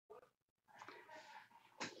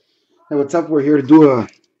Hey, what's up? We're here to do a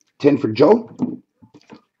 10 for Joe.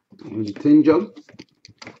 Here's a 10, Joe.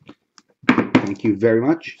 Thank you very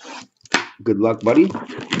much. Good luck, buddy.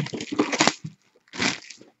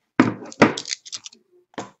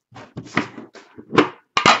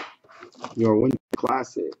 Your Winter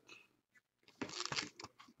Classic.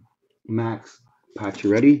 Max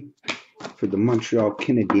Pacioretty for the Montreal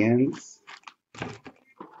Canadiens.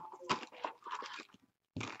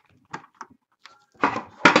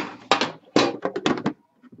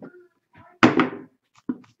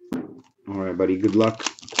 All right, buddy. Good luck.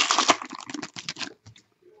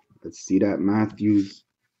 Let's see that Matthews,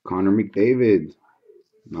 Connor McDavid.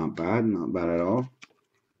 Not bad. Not bad at all.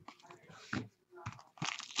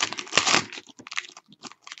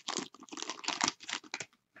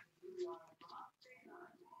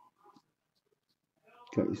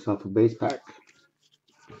 Got yourself a base pack.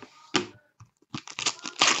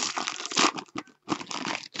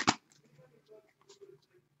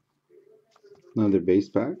 Another base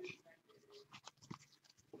pack.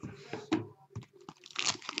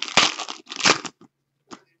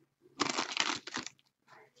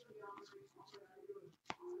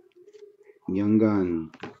 Young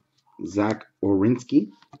gun, Zach Werenski.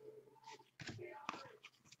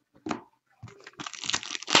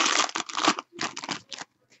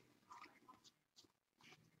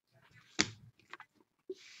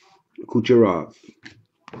 Kucherov.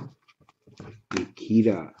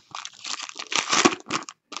 Nikita.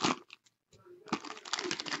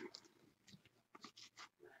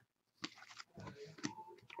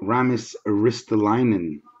 Ramis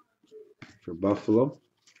Ristolainen for Buffalo.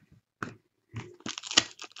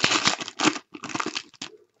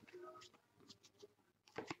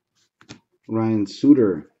 Ryan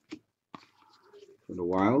Suter for the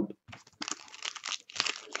Wild.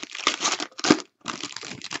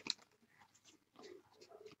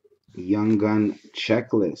 Young Gun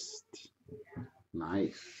Checklist.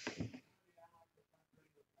 Nice.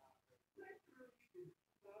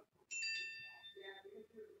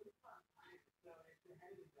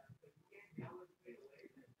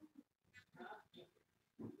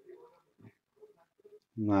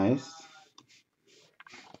 Nice.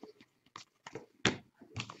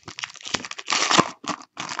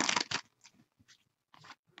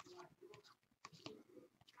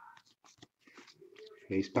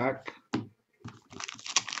 Base pack.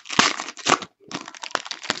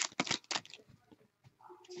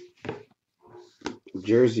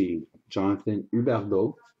 Jersey, Jonathan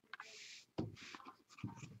Huberdeau.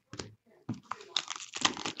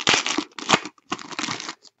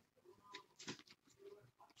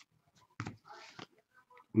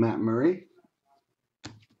 Matt Murray.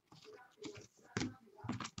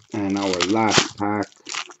 And our last pack.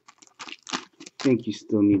 I think you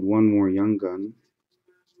still need one more Young Gun.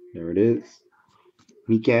 There it is.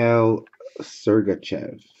 Mikhail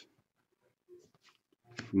Sergachev.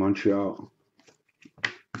 Montreal.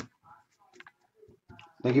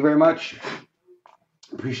 Thank you very much.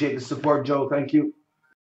 Appreciate the support, Joe. Thank you.